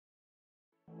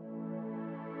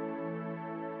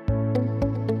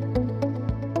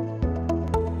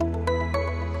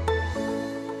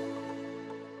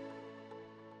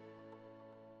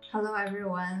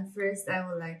everyone. First, I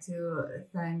would like to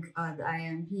thank the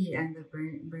IMP and the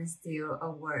Birnstiel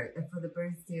Award for the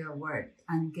Birnstiel Award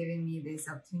and giving me this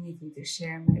opportunity to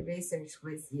share my research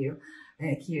with you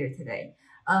here today.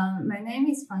 My name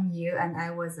is Fangyu, and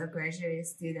I was a graduate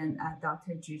student at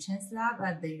Dr. Jue Chen's lab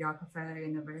at the Rockefeller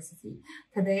University.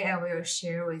 Today, I will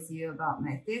share with you about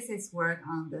my thesis work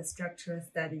on the structural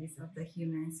studies of the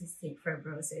human cystic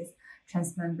fibrosis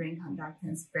transmembrane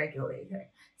conductance regulator,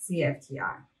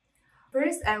 CFTR.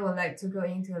 First, I would like to go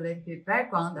into a little bit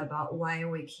background about why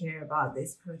we care about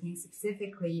this protein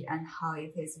specifically and how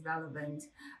it is relevant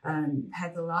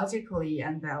pathologically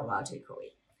and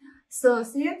biologically. So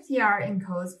CFTR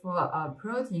encodes for a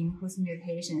protein whose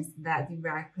mutations that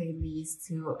directly leads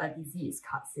to a disease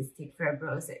called cystic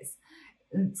fibrosis.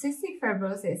 Cystic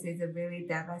fibrosis is a really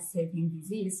devastating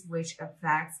disease which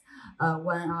affects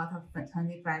 1 out of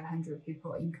 2,500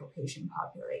 people in Caucasian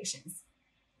populations.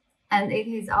 And it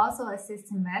is also a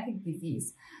systematic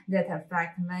disease that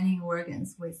affects many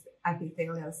organs with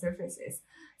epithelial surfaces,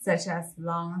 such as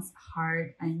lungs,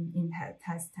 heart, and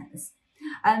intestines.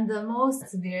 And the most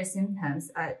severe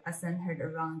symptoms are centered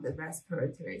around the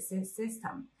respiratory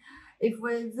system. If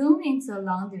we zoom into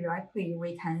lung directly,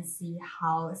 we can see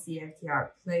how CFTR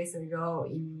plays a role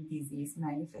in disease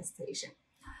manifestation.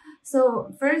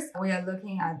 So first, we are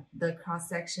looking at the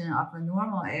cross-section of a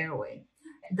normal airway.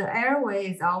 The airway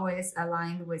is always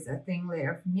aligned with a thin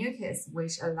layer of mucus,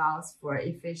 which allows for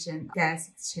efficient gas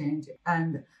exchange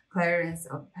and clearance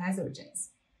of pathogens.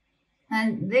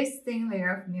 And this thin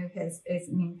layer of mucus is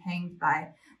maintained by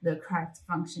the correct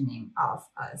functioning of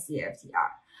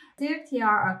CFTR. CFTR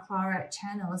are chloride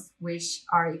channels which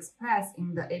are expressed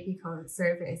in the apical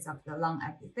surface of the lung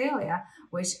epithelia,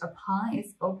 which upon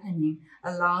its opening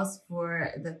allows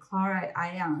for the chloride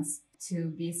ions to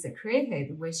be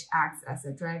secreted, which acts as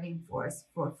a driving force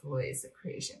for fluid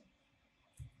secretion.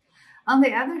 On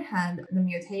the other hand, the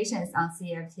mutations on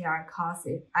CFTR cause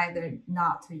it either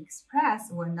not to express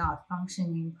or not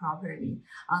functioning properly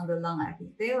on the lung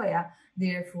epithelia.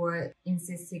 Therefore, in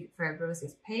cystic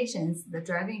fibrosis patients, the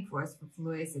driving force for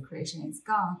fluid secretion is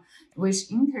gone, which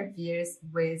interferes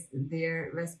with their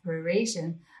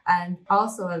respiration and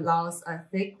also allows a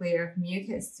thick layer of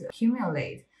mucus to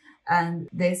accumulate. And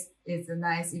this is a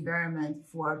nice environment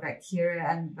for bacteria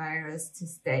and virus to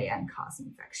stay and cause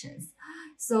infections.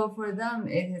 So for them,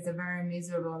 it is a very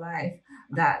miserable life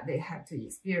that they have to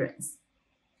experience.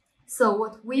 So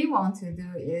what we want to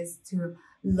do is to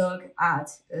look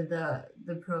at the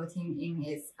protein in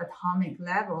its atomic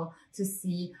level to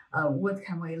see what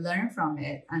can we learn from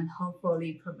it and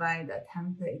hopefully provide a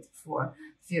template for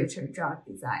future drug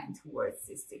design towards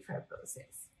cystic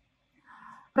fibrosis.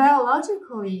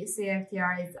 Biologically,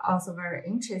 CFTR is also very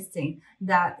interesting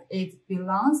that it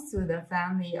belongs to the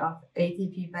family of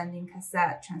ATP binding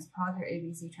cassette transporter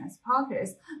ABC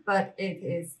transporters, but it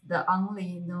is the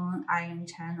only known ion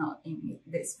channel in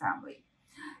this family.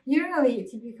 Usually,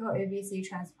 typical ABC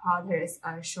transporters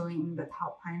are shown in the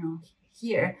top panel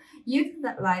here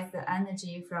utilize the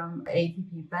energy from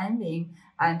ATP binding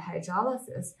and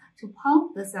hydrolysis to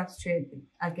pump the substrate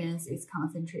against its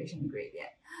concentration gradient.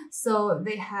 So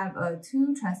they have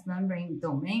two transmembrane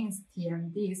domains,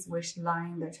 TMDs, which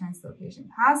line the translocation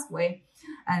pathway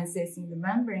and sits in the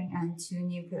membrane, and two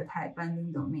nucleotide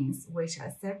binding domains, which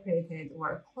are separated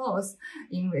or closed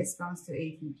in response to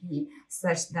ATP,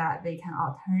 such that they can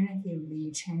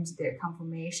alternatively change their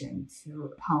conformation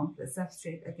to pump the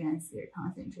substrate against their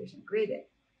concentration gradient.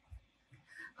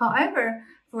 However,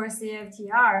 for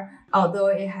CFTR, although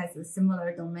it has a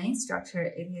similar domain structure,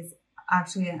 it is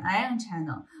actually an ion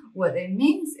channel. What it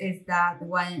means is that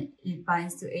when it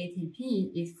binds to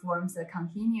ATP, it forms a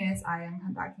continuous ion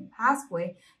conducting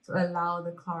pathway to allow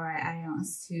the chloride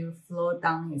ions to flow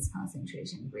down its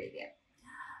concentration gradient.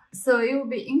 So it will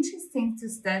be interesting to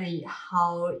study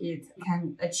how it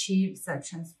can achieve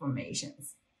such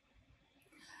transformations.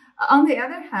 On the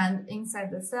other hand,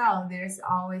 inside the cell, there's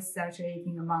always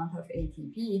saturating amount of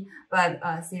ATP, but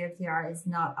CFTR is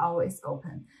not always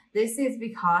open. This is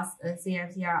because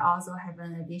CFTR also have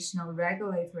an additional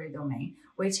regulatory domain,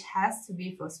 which has to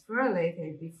be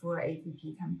phosphorylated before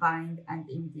ATP can bind and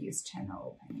induce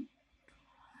channel opening.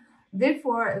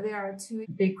 Therefore, there are two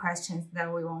big questions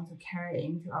that we want to carry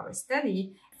into our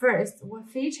study. First, what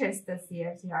features does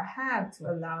CFTR have to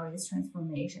allow its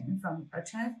transformation from a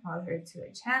transporter to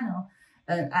a channel,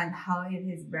 and how it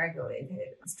is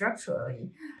regulated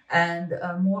structurally? And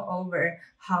moreover,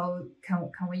 how can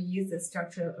we use the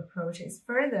structural approaches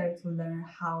further to learn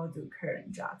how do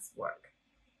current drugs work?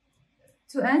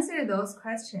 To answer those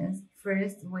questions,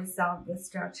 first we solve the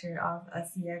structure of a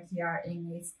CFTR in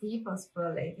its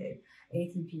dephosphorylated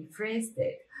ATP free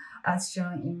state, as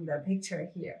shown in the picture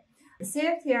here. The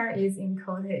CFTR is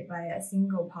encoded by a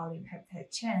single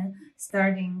polypeptide chain.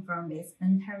 Starting from its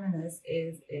N-terminus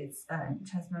is its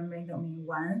transmembrane domain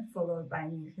 1, followed by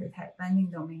nucleotide binding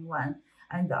domain 1,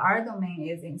 and the R domain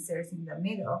is inserted in the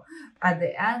middle. At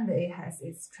the end, it has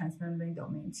its transmembrane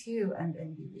domain 2 and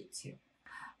NBD2.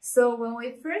 So when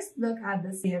we first look at the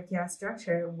CFTR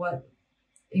structure, what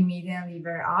immediately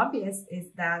very obvious is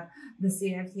that the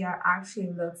CFTR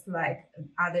actually looks like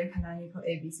other canonical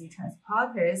ABC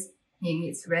transporters in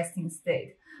its resting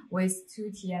state, with two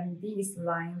TMDs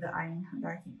lining the ion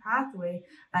conducting pathway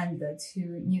and the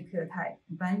two nucleotide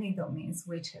binding domains,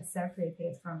 which are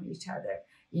separated from each other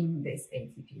in this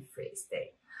ATP-free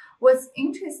state. What's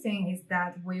interesting is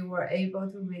that we were able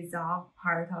to resolve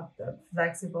part of the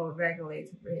flexible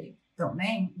regulatory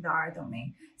domain, the R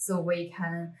domain. So we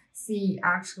can see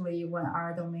actually when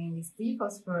R domain is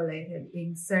dephosphorylated, it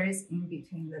inserts in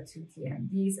between the two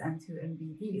TMDs and two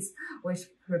NBDs, which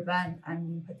prevent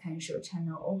any potential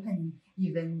channel opening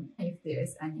even if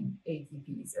there's any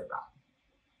ATPs around.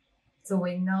 So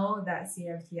we know that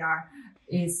CFTR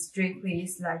is strictly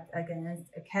selected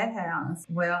against cations,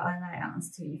 while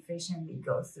anions to efficiently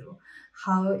go through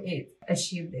how it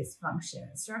achieves this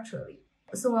function structurally.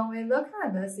 So when we look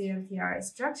at the CFTR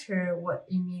structure, what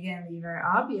immediately very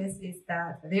obvious is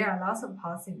that there are lots of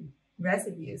positive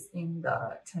residues in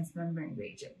the transmembrane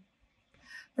region.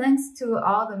 Thanks to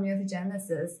all the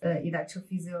mutagenesis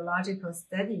electrophysiological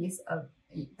studies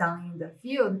done in the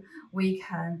field, we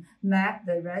can map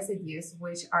the residues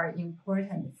which are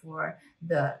important for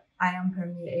the ion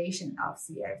permeation of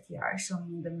CFTR, shown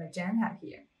in the magenta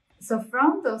here. So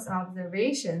from those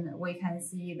observations, we can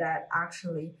see that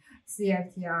actually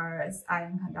CFTR's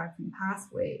ion conducting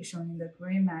pathway, shown in the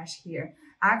green mesh here,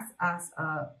 acts as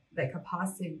a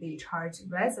positively charged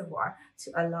reservoir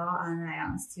to allow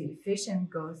anions to efficiently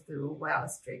go through while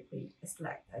strictly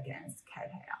select against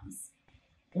cations.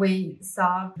 We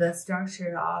saw the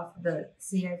structure of the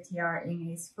CFTR in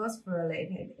its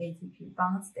phosphorylated ATP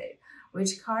bound state,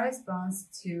 which corresponds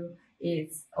to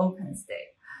its open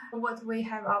state. What we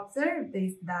have observed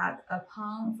is that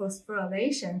upon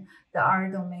phosphorylation, the R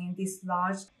domain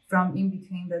dislodged from in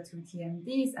between the two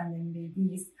TMDs and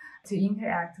NBDs to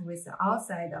interact with the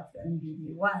outside of the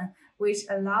NBD1, which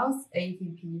allows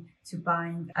ATP to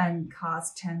bind and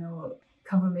cause channel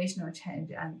conformational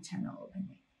change and channel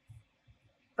opening.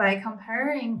 By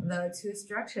comparing the two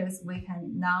structures, we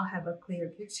can now have a clear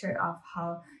picture of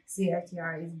how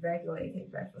CFTR is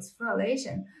regulated by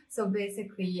phosphorylation. So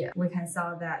basically, we can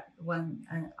saw that when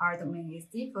an R domain is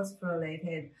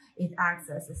dephosphorylated, it acts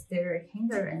as a steric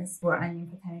hindrance for any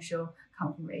potential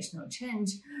conformational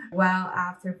change, while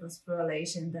after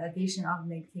phosphorylation, the addition of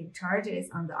negative charges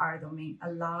on the R domain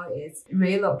allow its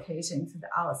relocation to the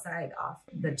outside of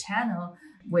the channel,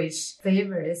 which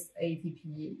favors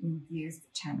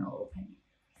ATP-induced channel opening.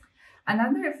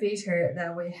 Another feature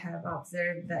that we have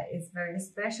observed that is very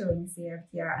special in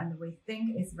CFTR and we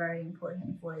think is very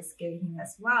important for its gating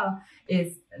as well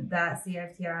is that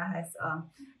CFTR has a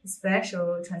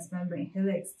special transmembrane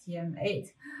helix TM8.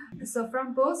 So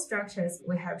from both structures,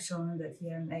 we have shown the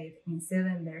TM8 in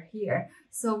cylinder here.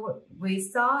 So we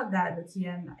saw that the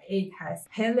TM8 has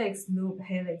helix loop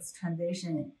helix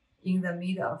transition in the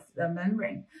middle of the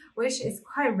membrane, which is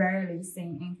quite rarely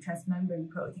seen in transmembrane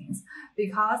proteins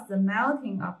because the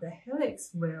melting of the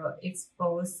helix will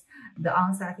expose the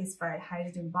unsatisfied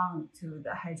hydrogen bond to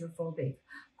the hydrophobic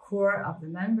core of the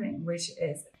membrane, which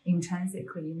is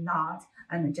intrinsically not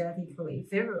energetically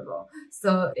favorable.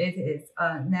 So it is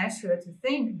natural to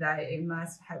think that it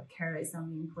must have carried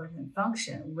some important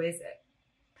function with it.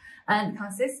 And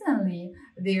consistently,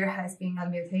 there has been a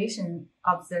mutation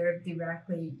observed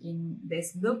directly in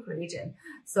this loop region.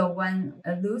 So when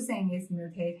a leucine is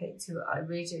mutated to a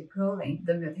rigid proline,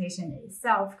 the mutation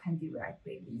itself can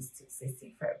directly lead to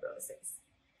cystic fibrosis.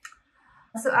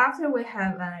 So after we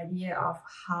have an idea of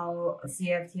how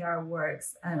CFTR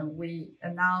works, we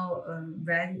are now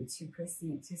ready to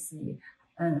proceed to see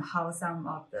how some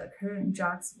of the current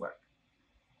drugs work.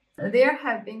 There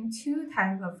have been two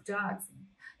types of drugs,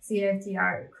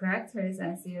 CFTR correctors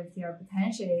and CFTR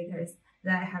potentiators,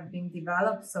 that have been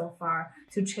developed so far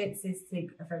to treat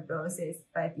cystic fibrosis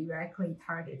by directly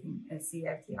targeting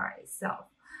CFTR itself.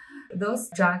 Those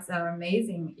drugs are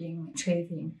amazing in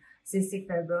treating cystic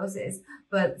fibrosis,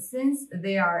 but since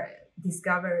they are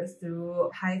discovered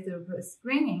through high throughput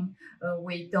screening,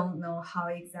 we don't know how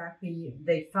exactly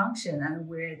they function and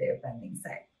where their binding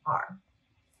sites are.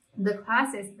 The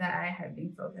classes that I have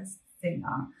been focusing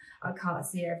on are called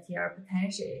CFTR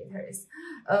potentiators.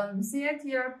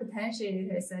 CFTR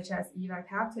potentiators such as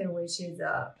ivacaftor, which is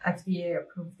a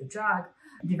FDA-approved drug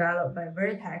developed by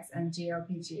Vertex, and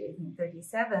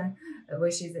GLPG1837,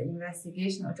 which is an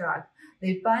investigational drug,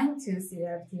 they bind to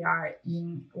CFTR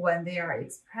when they are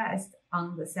expressed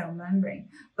on the cell membrane,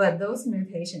 but those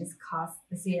mutations cause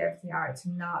the CFTR to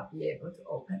not be able to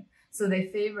open. So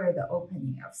they favor the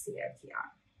opening of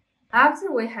CFTR.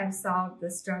 After we have solved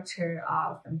the structure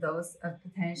of those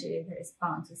potentiators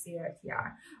bound to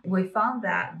CFTR, we found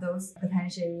that those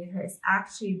potentiators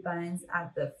actually binds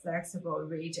at the flexible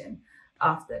region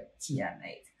of the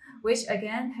TM8, which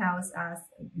again tells us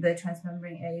the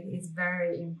transmembrane 8 is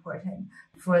very important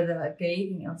for the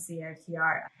gating of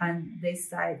CFTR, and this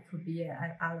site could be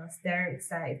an allosteric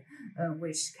site,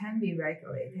 which can be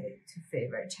regulated to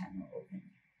favor channel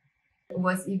opening.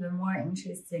 What's even more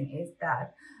interesting is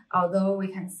that although we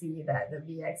can see that the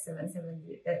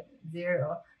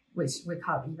VX770, which we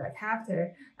call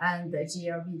ivacaftor, and the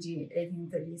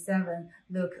GLPG1837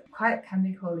 look quite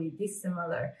chemically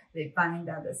dissimilar, they bind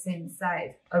at the same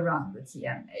site around the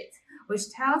TM8, which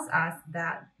tells us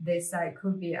that this site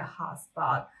could be a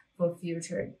hotspot for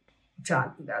future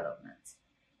drug development.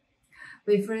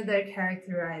 We further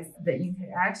characterize the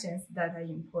interactions that are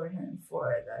important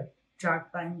for the drug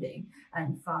binding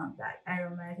and found that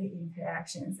aromatic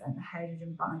interactions and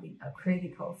hydrogen bonding are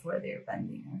critical for their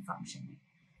binding and functioning.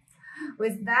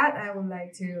 With that, I would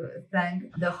like to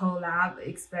thank the whole lab,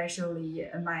 especially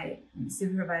my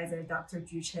supervisor, Dr.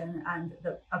 Jue Chen, and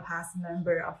a past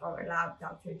member of our lab,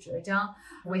 Dr. Jue Chen.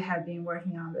 We have been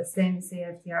working on the same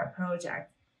CFTR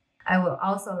project. I would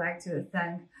also like to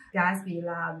thank Gatsby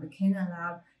Lab, McKinnon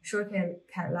Lab,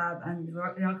 Shortcut Lab, and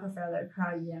Rockefeller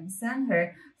cryo-EM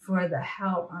Center for the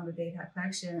help on the data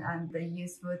collection and the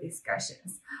useful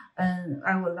discussions. And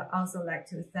I would also like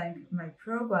to thank my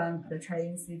program, the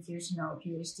Tri-Institutional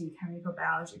PhD Chemical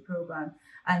Biology program,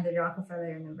 and the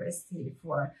Rockefeller University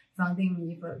for funding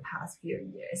me for the past few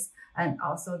years, and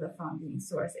also the funding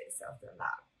sources of the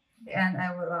lab. And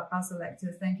I would also like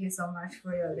to thank you so much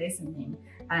for your listening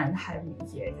and having me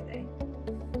here today.